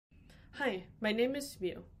Hi, my name is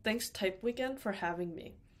Mew. Thanks Type Weekend for having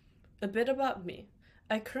me. A bit about me.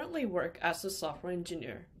 I currently work as a software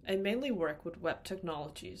engineer. I mainly work with web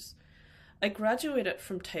technologies. I graduated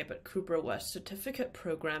from Type at Cooper West Certificate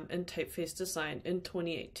Program in Typeface Design in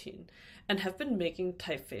 2018 and have been making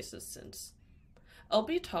typefaces since. I'll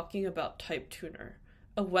be talking about TypeTuner,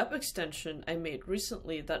 a web extension I made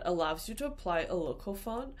recently that allows you to apply a local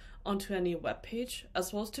font onto any web page,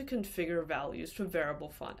 as well as to configure values for variable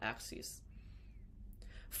font axes.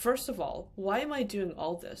 First of all, why am I doing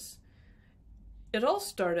all this? It all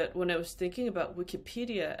started when I was thinking about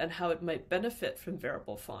Wikipedia and how it might benefit from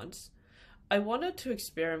variable fonts. I wanted to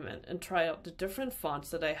experiment and try out the different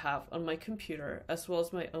fonts that I have on my computer, as well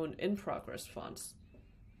as my own in-progress fonts.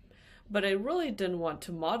 But I really didn't want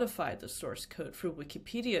to modify the source code for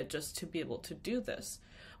Wikipedia just to be able to do this.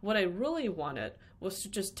 What I really wanted was to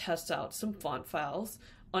just test out some font files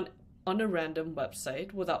on a random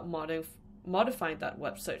website without modifying that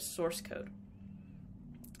website's source code.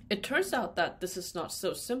 It turns out that this is not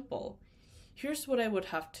so simple. Here's what I would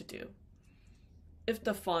have to do. If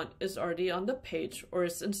the font is already on the page or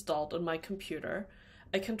is installed on my computer,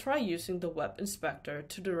 I can try using the web inspector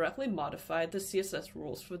to directly modify the CSS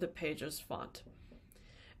rules for the page's font.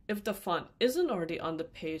 If the font isn't already on the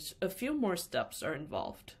page, a few more steps are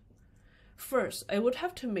involved. First, I would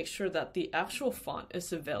have to make sure that the actual font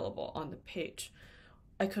is available on the page.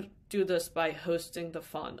 I could do this by hosting the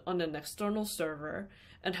font on an external server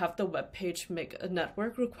and have the web page make a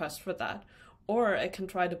network request for that, or I can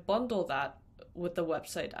try to bundle that with the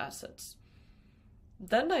website assets.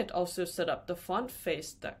 Then I'd also set up the font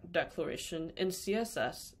face declaration in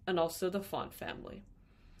CSS and also the font family.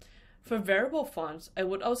 For variable fonts, I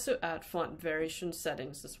would also add font variation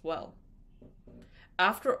settings as well.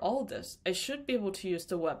 After all this, I should be able to use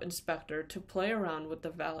the web inspector to play around with the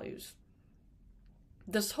values.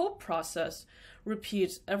 This whole process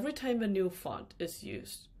repeats every time a new font is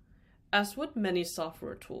used. As with many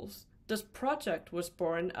software tools, this project was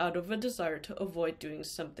born out of a desire to avoid doing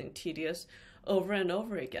something tedious over and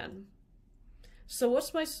over again. So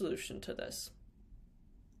what's my solution to this?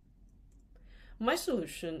 My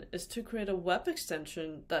solution is to create a web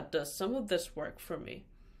extension that does some of this work for me.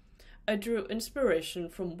 I drew inspiration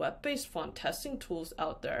from web-based font testing tools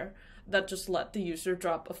out there that just let the user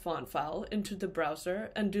drop a font file into the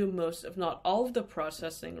browser and do most, if not all, of the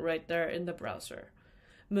processing right there in the browser.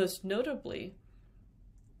 Most notably,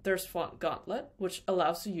 there's Font Gauntlet, which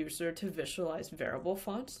allows the user to visualize variable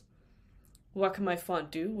fonts. What Can My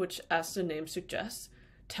Font Do, which, as the name suggests,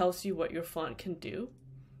 tells you what your font can do.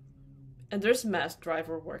 And there's Mass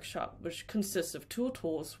Driver Workshop, which consists of two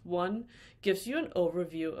tools. One gives you an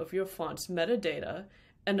overview of your font's metadata,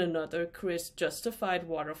 and another creates justified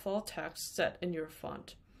waterfall text set in your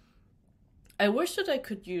font. I wish that I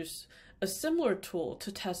could use a similar tool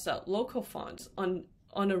to test out local fonts on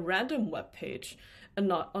a random web page and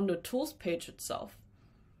not on the tools page itself.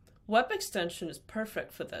 Web Extension is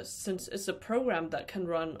perfect for this since it's a program that can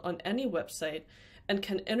run on any website and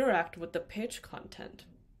can interact with the page content.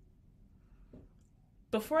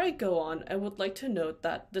 Before I go on, I would like to note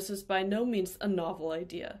that this is by no means a novel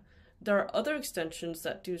idea. There are other extensions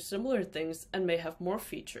that do similar things and may have more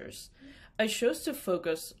features. I chose to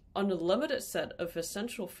focus on a limited set of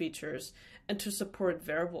essential features and to support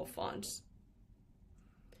variable fonts.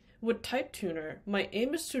 With TypeTuner, my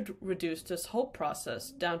aim is to reduce this whole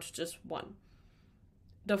process down to just one.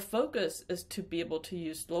 The focus is to be able to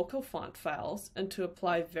use local font files and to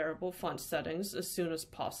apply variable font settings as soon as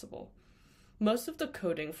possible. Most of the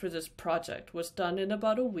coding for this project was done in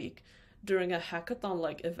about a week during a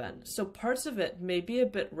hackathon-like event, so parts of it may be a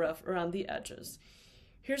bit rough around the edges.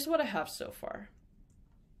 Here's what I have so far.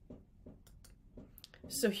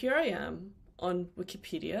 So here I am on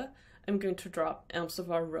Wikipedia. I'm going to drop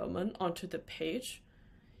Amsavar Roman onto the page.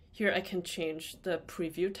 Here I can change the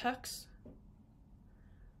preview text.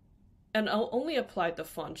 And I'll only apply the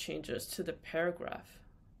font changes to the paragraph.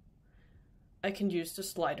 I can use the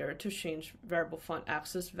slider to change variable font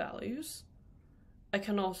axis values. I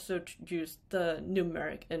can also use the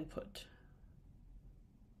numeric input.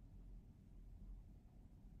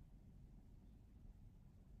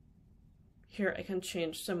 Here I can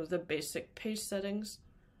change some of the basic page settings.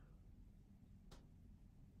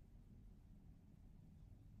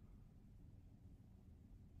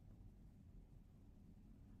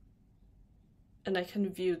 And I can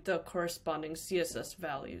view the corresponding CSS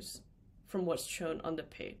values from what's shown on the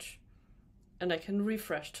page. And I can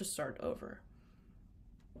refresh to start over.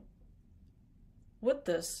 With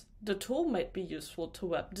this, the tool might be useful to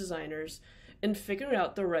web designers in figuring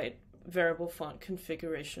out the right variable font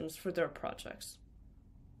configurations for their projects.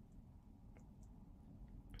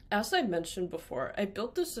 As I mentioned before, I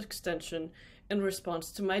built this extension in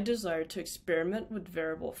response to my desire to experiment with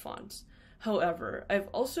variable fonts. However, I've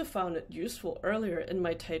also found it useful earlier in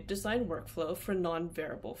my type design workflow for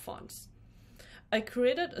non-variable fonts. I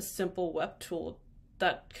created a simple web tool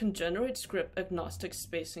that can generate script-agnostic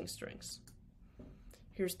spacing strings.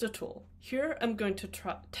 Here's the tool. Here I'm going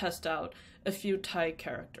to test out a few Thai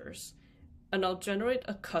characters, and I'll generate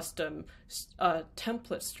a custom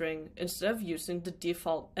template string instead of using the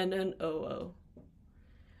default NNOO.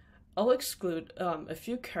 I'll exclude a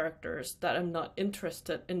few characters that I'm not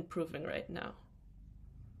interested in proving right now.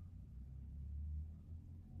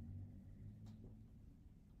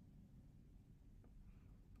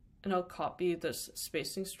 And I'll copy this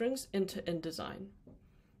spacing strings into InDesign.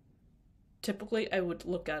 Typically, I would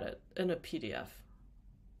look at it in a PDF.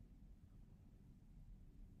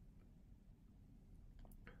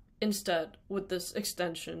 Instead, with this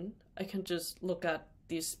extension, I can just look at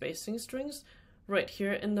these spacing strings right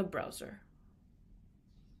here in the browser.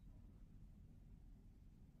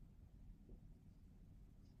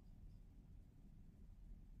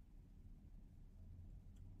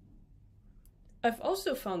 I've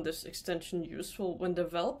also found this extension useful when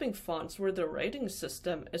developing fonts where the writing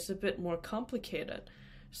system is a bit more complicated,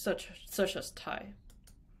 such as Thai.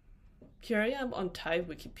 Here I am on Thai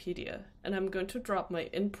Wikipedia, and I'm going to drop my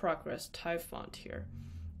in-progress Thai font here.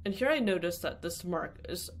 And here I notice that this mark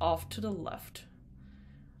is off to the left.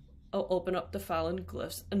 I'll open up the file in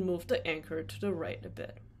glyphs and move the anchor to the right a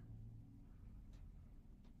bit.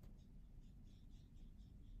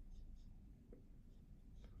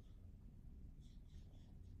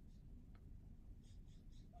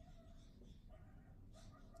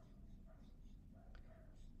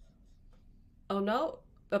 I'll now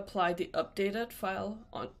apply the updated file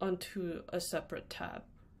onto a separate tab.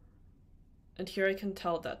 And here I can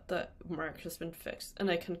tell that the mark has been fixed, and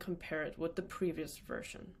I can compare it with the previous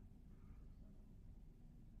version.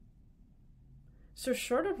 So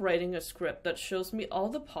short of writing a script that shows me all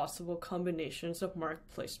the possible combinations of mark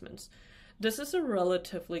placements, this is a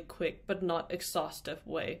relatively quick but not exhaustive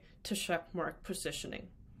way to check mark positioning.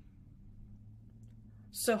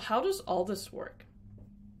 So how does all this work?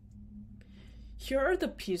 Here are the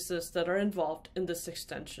pieces that are involved in this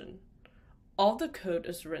extension. All the code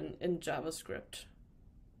is written in JavaScript.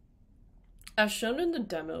 As shown in the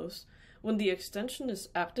demos, when the extension is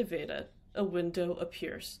activated, a window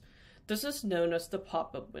appears. This is known as the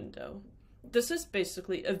pop-up window. This is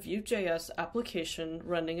basically a Vue.js application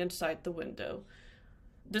running inside the window.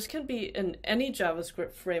 This can be in any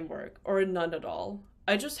JavaScript framework or in none at all.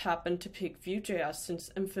 I just happen to pick Vue.js since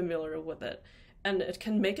I'm familiar with it, and it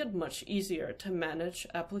can make it much easier to manage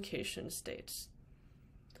application states.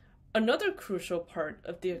 Another crucial part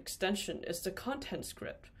of the extension is the content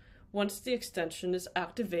script. Once the extension is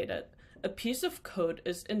activated, a piece of code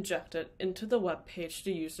is injected into the web page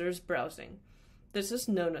the user is browsing. This is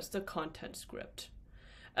known as the content script.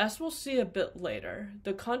 As we'll see a bit later,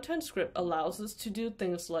 the content script allows us to do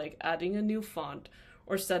things like adding a new font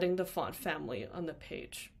or setting the font family on the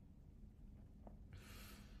page.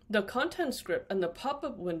 The content script and the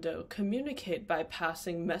pop-up window communicate by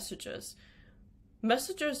passing messages.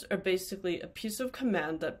 Messages are basically a piece of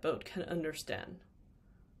command that both can understand.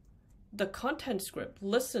 The content script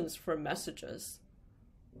listens for messages.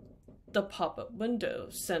 The pop-up window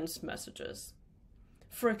sends messages.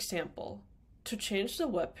 For example, to change the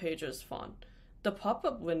web page's font, the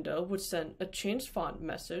pop-up window would send a change font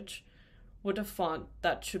message with a font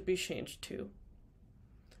that should be changed to.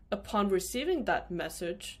 Upon receiving that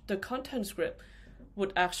message, the content script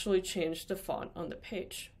would actually change the font on the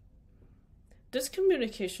page. This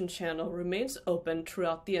communication channel remains open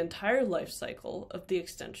throughout the entire lifecycle of the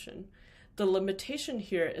extension. The limitation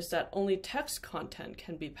here is that only text content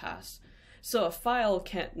can be passed, so a file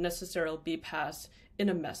can't necessarily be passed in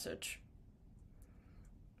a message.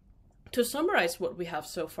 To summarize what we have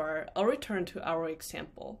so far, I'll return to our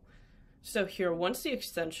example. So here, once the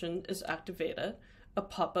extension is activated, a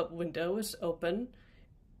pop-up window is open,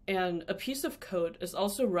 and a piece of code is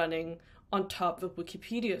also running on top of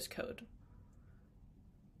Wikipedia's code.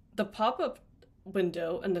 The pop-up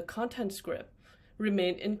window and the content script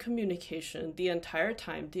remain in communication the entire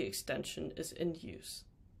time the extension is in use.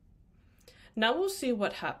 Now we'll see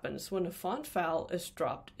what happens when a font file is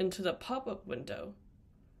dropped into the pop-up window.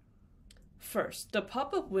 First, the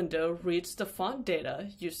pop-up window reads the font data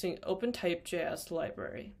using OpenType.js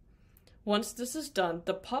library. Once this is done,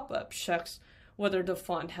 the pop-up checks whether the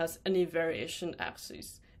font has any variation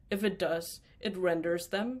axes. If it does, it renders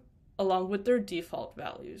them along with their default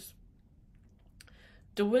values.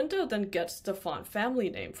 The window then gets the font family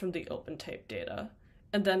name from the OpenType data.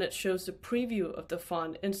 and then it shows a preview of the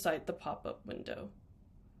font inside the pop-up window.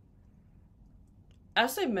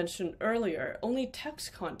 As I mentioned earlier, only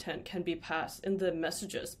text content can be passed in the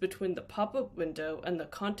messages between the pop-up window and the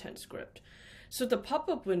content script. So the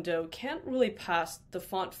pop-up window can't really pass the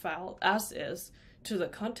font file as is to the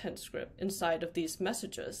content script inside of these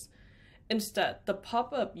messages. Instead, the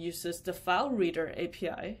pop-up uses the file reader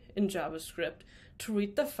API in JavaScript to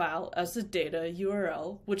read the file as a data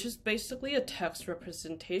URL, which is basically a text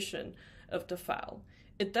representation of the file.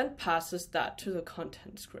 It then passes that to the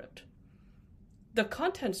content script. The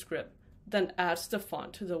content script then adds the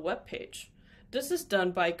font to the web page. This is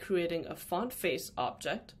done by creating a font face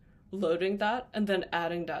object, loading that, and then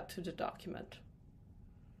adding that to the document.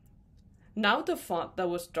 Now the font that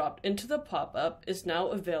was dropped into the pop-up is now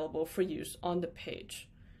available for use on the page.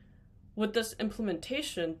 With this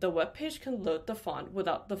implementation, the web page can load the font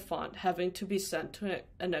without the font having to be sent to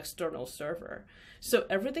an external server, so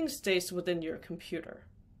everything stays within your computer.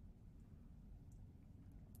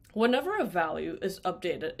 Whenever a value is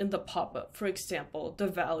updated in the pop-up, for example, the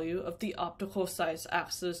value of the optical size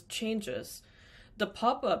axis changes, the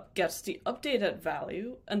pop-up gets the updated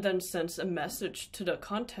value and then sends a message to the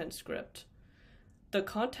content script. The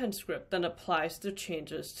content script then applies the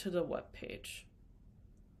changes to the web page.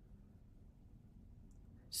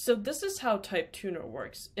 So this is how TypeTuner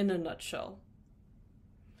works in a nutshell.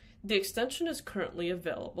 The extension is currently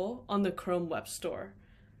available on the Chrome Web Store.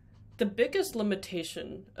 The biggest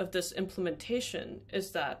limitation of this implementation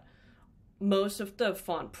is that most of the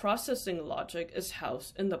font processing logic is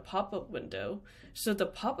housed in the pop-up window, so the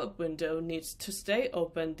pop-up window needs to stay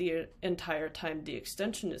open the entire time the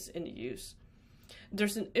extension is in use.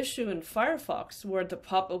 There's an issue in Firefox where the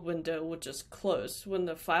pop-up window would just close when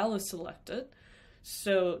the file is selected,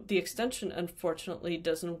 so the extension unfortunately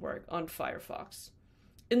doesn't work on Firefox.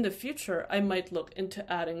 In the future, I might look into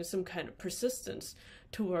adding some kind of persistence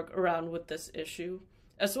to work around with this issue,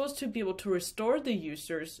 as well as to be able to restore the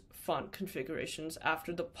user's font configurations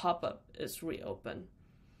after the pop-up is reopened.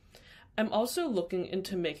 I'm also looking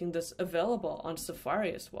into making this available on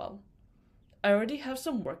Safari as well. I already have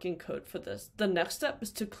some working code for this. The next step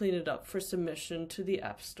is to clean it up for submission to the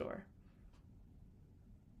App Store.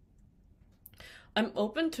 I'm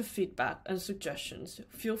open to feedback and suggestions.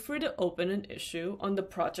 Feel free to open an issue on the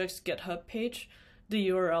project's GitHub page. The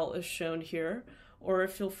URL is shown here, or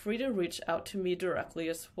feel free to reach out to me directly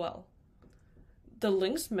as well. The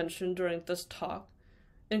links mentioned during this talk,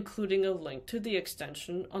 including a link to the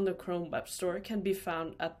extension on the Chrome Web Store, can be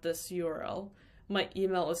found at this URL. My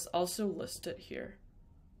email is also listed here.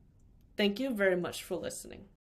 Thank you very much for listening.